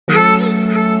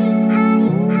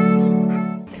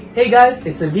Hey guys,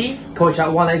 it's Aviv, coach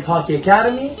at One Ice Hockey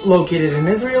Academy, located in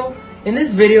Israel. In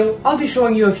this video, I'll be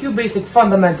showing you a few basic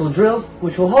fundamental drills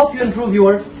which will help you improve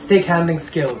your stick handling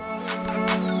skills.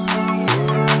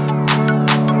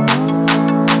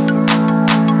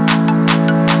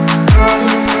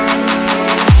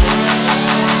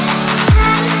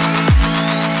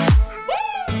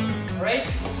 Alright,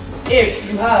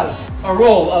 if you have a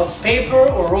roll of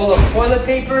paper or roll of toilet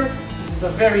paper, this is a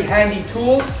very handy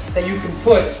tool that you can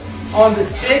put on the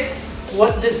stick.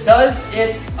 What this does,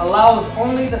 it allows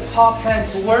only the top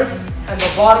hand to work and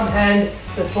the bottom hand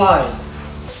to slide.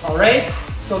 Alright,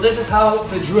 so this is how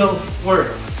the drill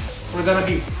works. We're going to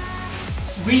be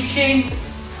reaching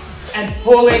and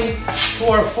pulling to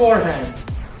our forehand,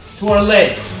 to our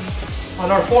leg.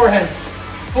 On our forehand,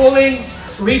 pulling,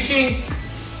 reaching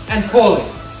and pulling.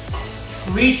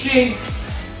 Reaching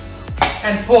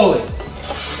and pulling.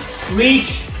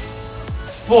 Reach,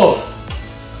 pull.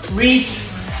 Reach,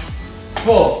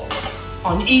 pull.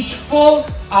 On each pull,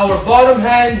 our bottom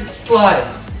hand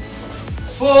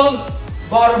slides. Pull,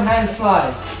 bottom hand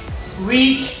slides.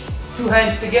 Reach, two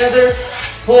hands together.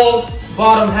 Pull,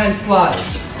 bottom hand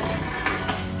slides.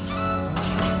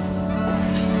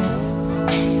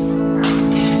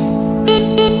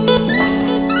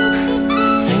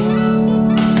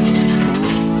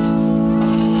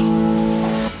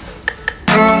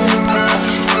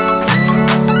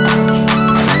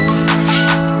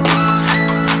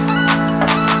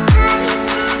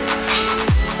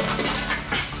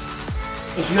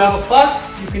 If you have a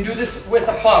puck, you can do this with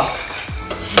a puck.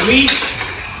 Reach,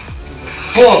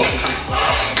 pull.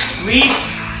 Reach,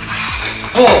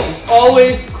 pull.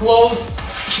 Always close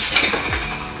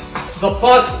the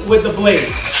puck with the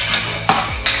blade.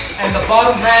 And the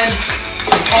bottom hand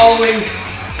is always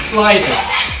sliding.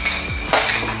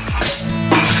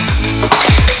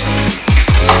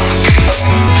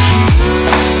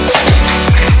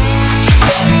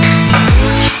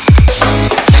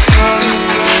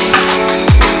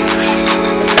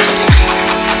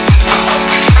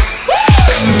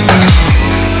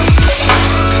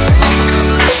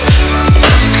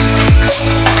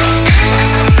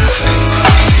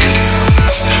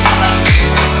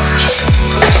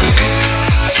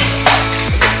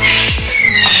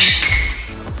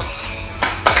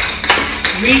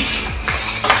 Reach,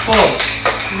 pull,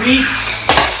 reach,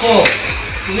 pull,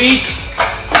 reach,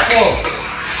 pull.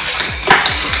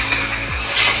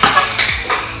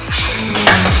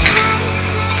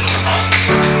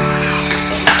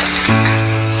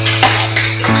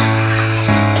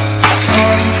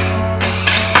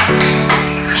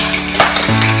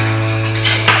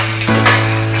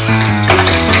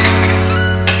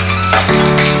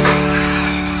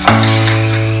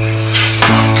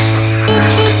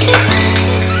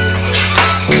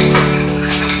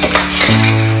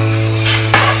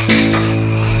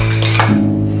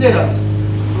 Sit-ups,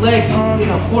 legs in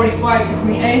a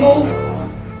 45-degree angle,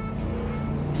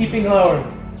 keeping our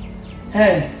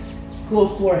hands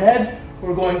close to our head.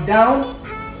 We're going down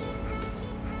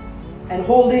and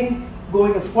holding,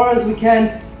 going as far as we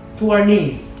can to our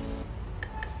knees.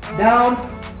 Down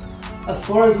as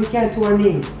far as we can to our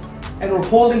knees. And we're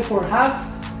holding for half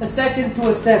a second to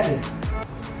a second.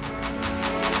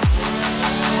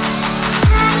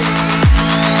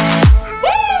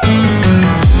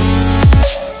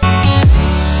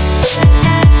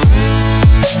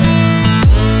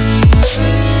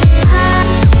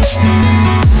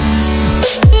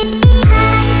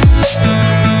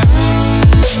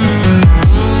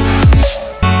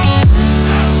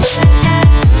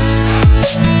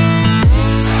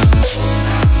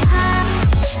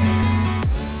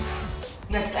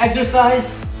 Next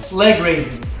exercise, leg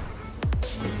raises.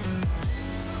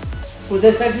 For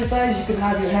this exercise, you can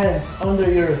have your hands under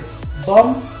your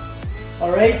bum.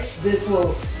 Alright, this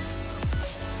will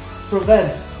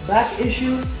prevent back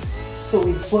issues. So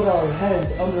we put our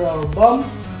hands under our bum.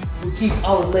 We keep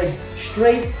our legs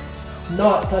straight,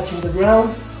 not touching the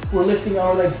ground. We're lifting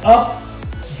our legs up,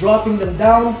 dropping them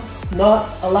down, not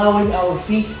allowing our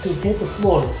feet to hit the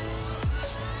floor.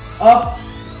 Up,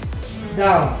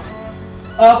 down.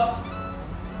 Up,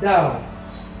 down.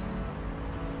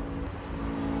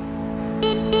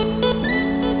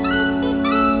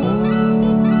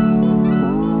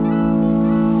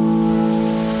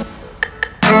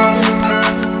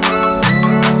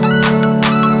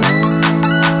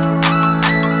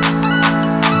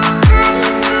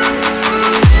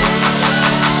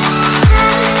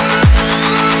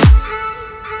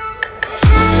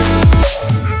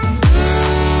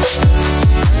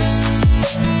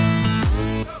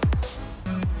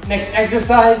 Next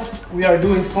exercise, we are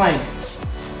doing plank.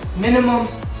 Minimum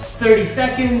 30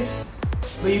 seconds,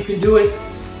 but you can do it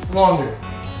longer.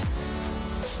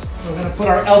 We're gonna put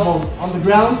our elbows on the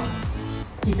ground,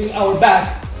 keeping our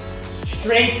back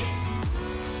straight,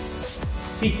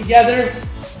 feet together,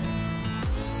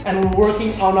 and we're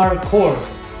working on our core.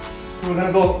 So we're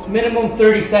gonna go minimum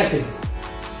 30 seconds.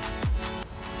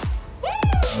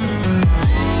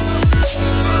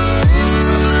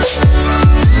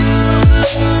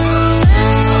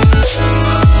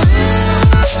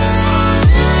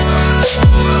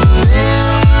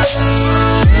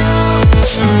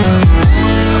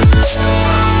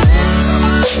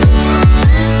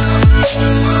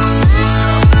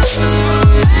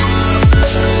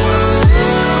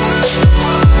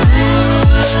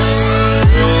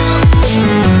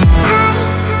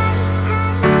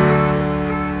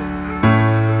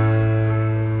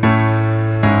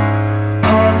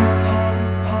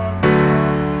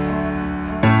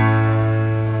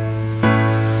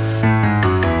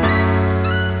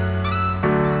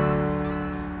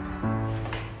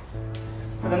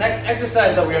 The next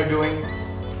exercise that we are doing,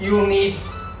 you will need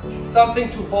something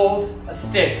to hold a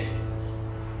stick.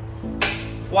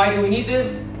 Why do we need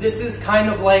this? This is kind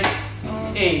of like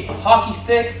a hockey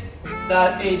stick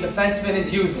that a defenseman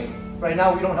is using. Right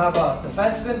now we don't have a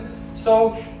defenseman,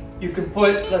 so you can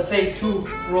put, let's say, 2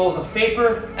 rolls of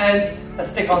paper and a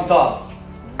stick on top.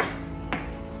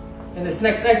 In this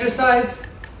next exercise,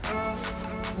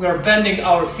 we are bending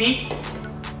our feet.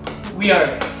 We are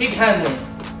stick handling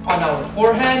on our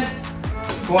forehand,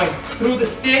 going through the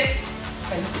stick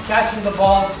and catching the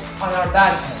ball on our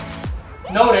backhand.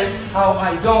 Notice how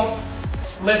I don't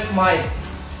lift my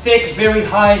stick very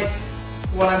high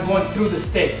when I'm going through the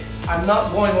stick. I'm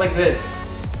not going like this.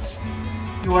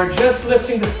 You are just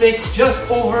lifting the stick just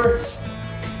over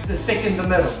the stick in the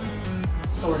middle.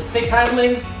 So we're stick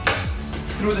handling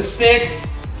through the stick,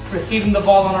 receiving the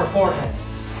ball on our forehand.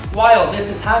 While this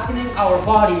is happening, our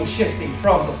body is shifting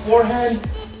from the forehand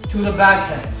to the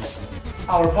backhand.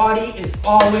 Our body is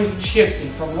always shifting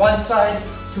from one side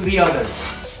to the other.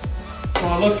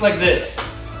 So it looks like this.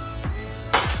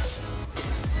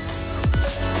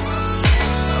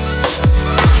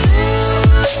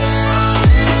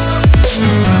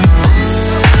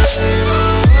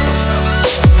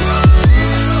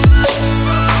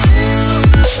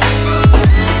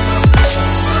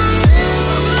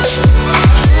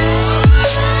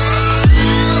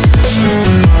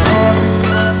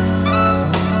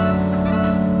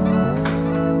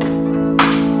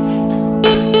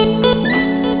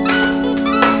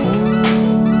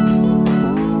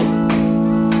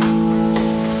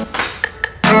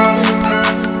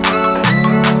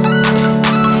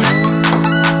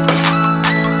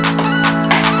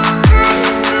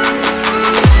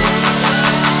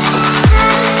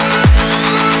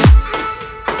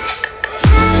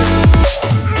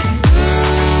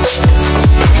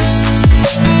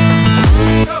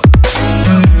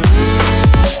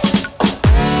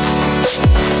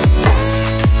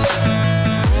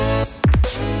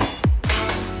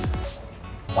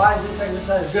 Why is this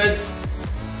exercise good?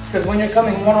 Because when you're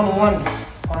coming one-on-one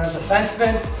on a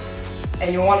defenseman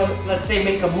and you want to, let's say,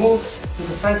 make a move, the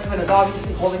defenseman is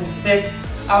obviously holding the stick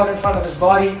out in front of his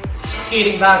body,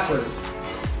 skating backwards.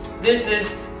 This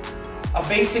is a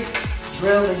basic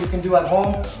drill that you can do at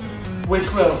home,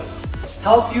 which will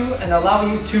help you and allow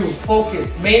you to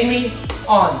focus mainly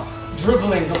on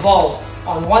dribbling the ball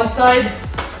on one side,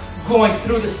 going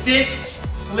through the stick,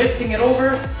 lifting it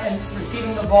over, and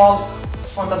receiving the ball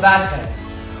on the backhand.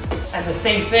 And the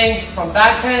same thing from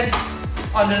backhand,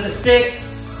 under the stick,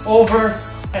 over,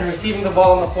 and receiving the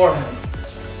ball on the forehand.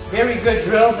 Very good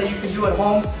drill that you can do at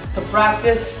home to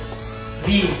practice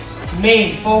the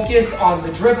main focus on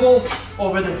the dribble,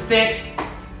 over the stick,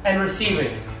 and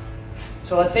receiving.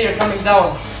 So let's say you're coming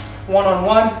down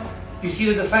one-on-one, you see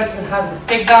the defenseman has the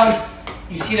stick down,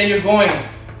 you see that you're going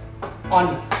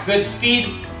on good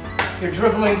speed, you're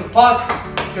dribbling the puck,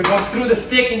 you're going through the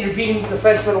stick and you're beating the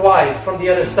defenseman wide from the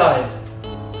other side.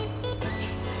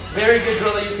 Very good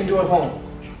drill that you can do at home.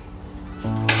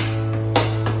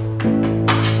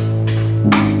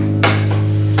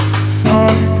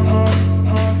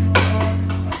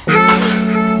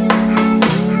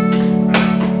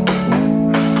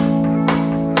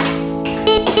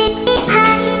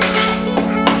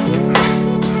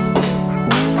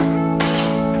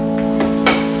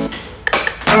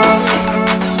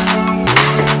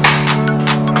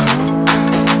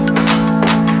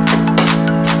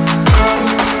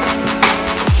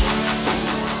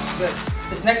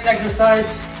 This next exercise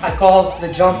I call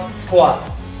the jump squat.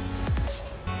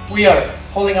 We are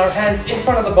holding our hands in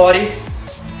front of the body,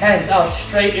 hands out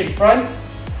straight in front.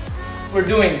 We're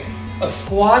doing a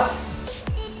squat,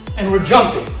 and we're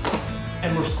jumping,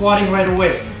 and we're squatting right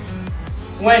away.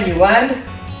 When you land,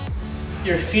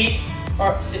 your feet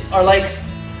are like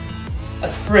a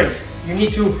spring. You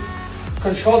need to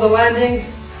control the landing,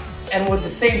 and with the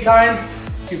same time,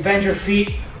 you bend your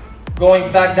feet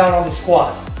going back down on the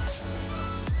squat.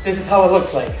 This is how it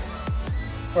looks like.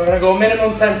 We're gonna go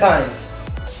minimum 10 times.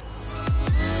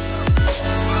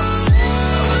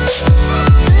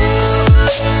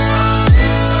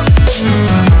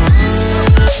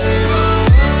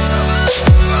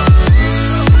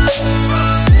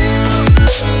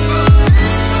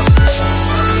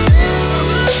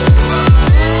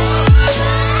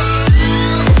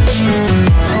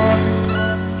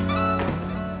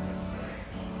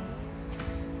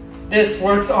 This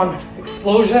works on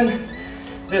explosion.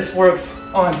 This works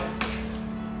on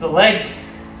the legs,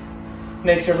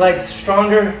 makes your legs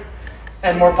stronger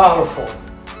and more powerful.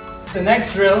 The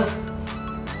next drill,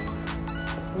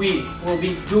 we will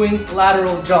be doing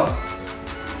lateral jumps.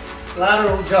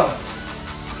 Lateral jumps.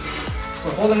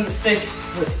 We're holding the stick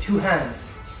with 2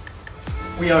 hands.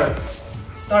 We are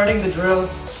starting the drill,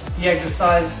 the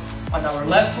exercise on our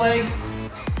left leg.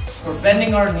 We're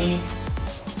bending our knee.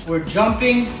 We're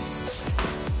jumping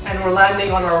and we're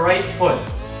landing on our right foot.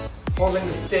 Holding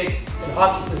the stick in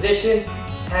hockey position,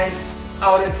 hands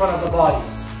out in front of the body.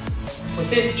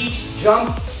 Within each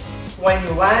jump, when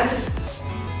you land,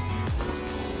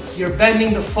 you're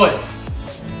bending the foot.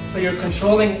 So you're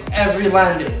controlling every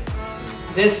landing.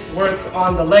 This works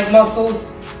on the leg muscles,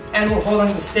 and we're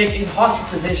holding the stick in hockey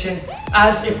position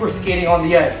as if we're skating on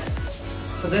the ice.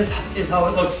 So this is how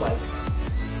it looks like.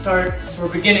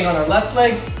 We're beginning on our left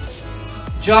leg,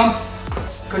 jump,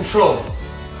 control,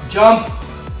 jump,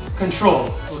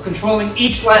 control. We're controlling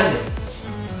each landing.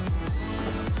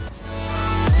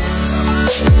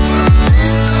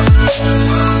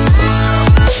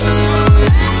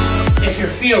 If you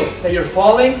feel that you're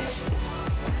falling,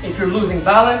 if you're losing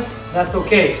balance, that's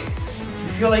okay. If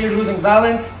you feel that you're losing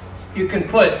balance, you can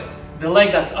put the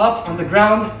leg that's up on the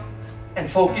ground and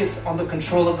focus on the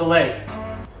control of the leg.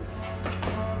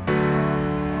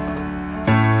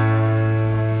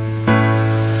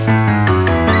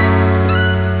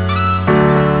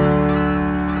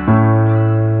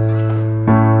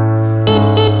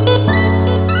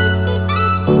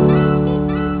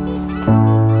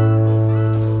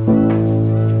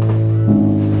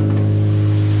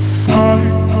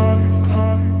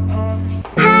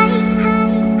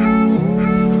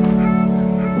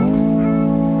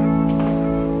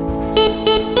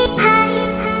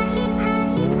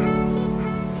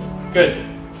 Good.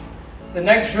 The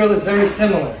next drill is very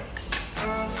similar.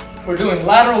 We're doing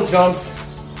lateral jumps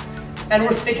and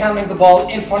we're stick handling the ball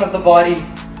in front of the body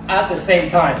at the same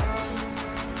time.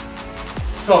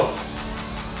 So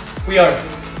we are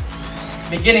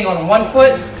beginning on one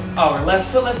foot, our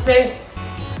left foot, let's say.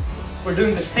 We're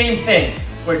doing the same thing.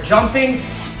 We're jumping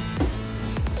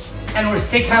and we're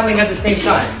stick handling at the same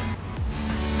time.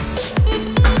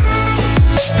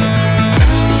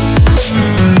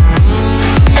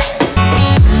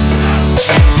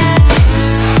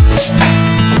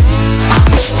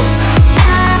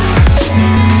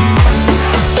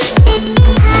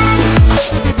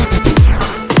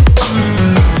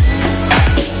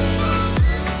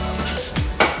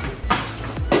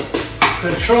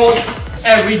 Control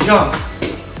every jump.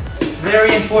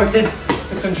 Very important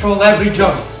to control every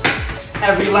jump,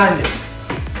 every landing.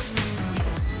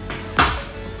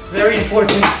 Very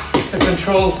important to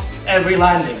control every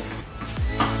landing.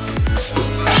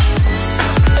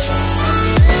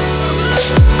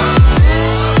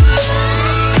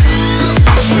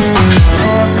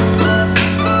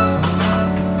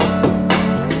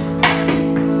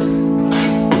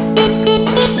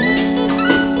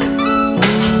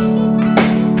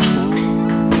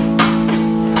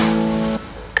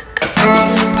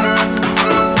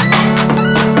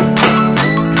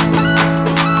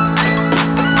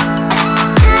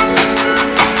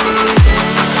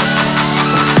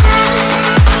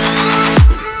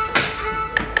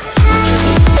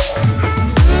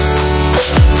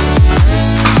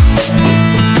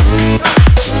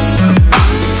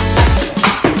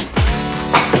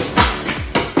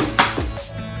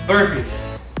 Burpees.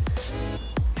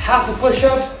 Half a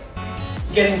push-up,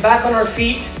 getting back on our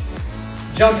feet,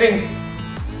 jumping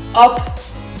up,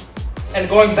 and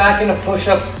going back in a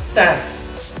push-up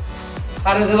stance.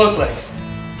 How does it look like?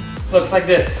 Looks like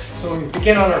this. So we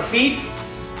begin on our feet,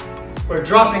 we're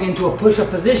dropping into a push-up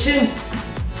position,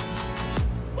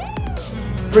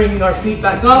 bringing our feet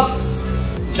back up,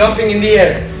 jumping in the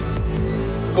air.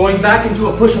 Going back into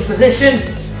a push-up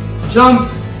position,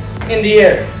 jump in the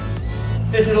air.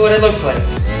 this is what it looks like.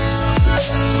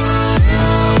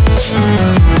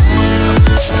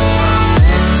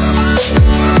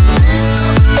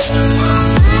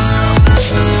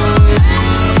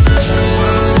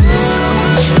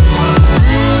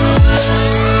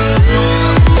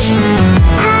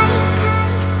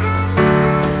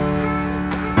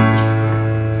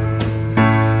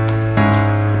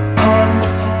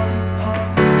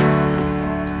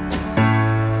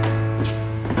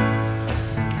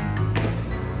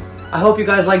 I hope you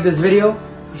guys like this video.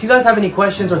 If you guys have any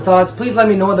questions or thoughts, please let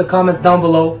me know in the comments down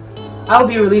below. I'll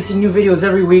be releasing new videos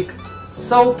every week,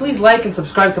 so please like and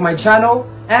subscribe to my channel,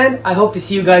 and I hope to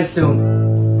see you guys soon.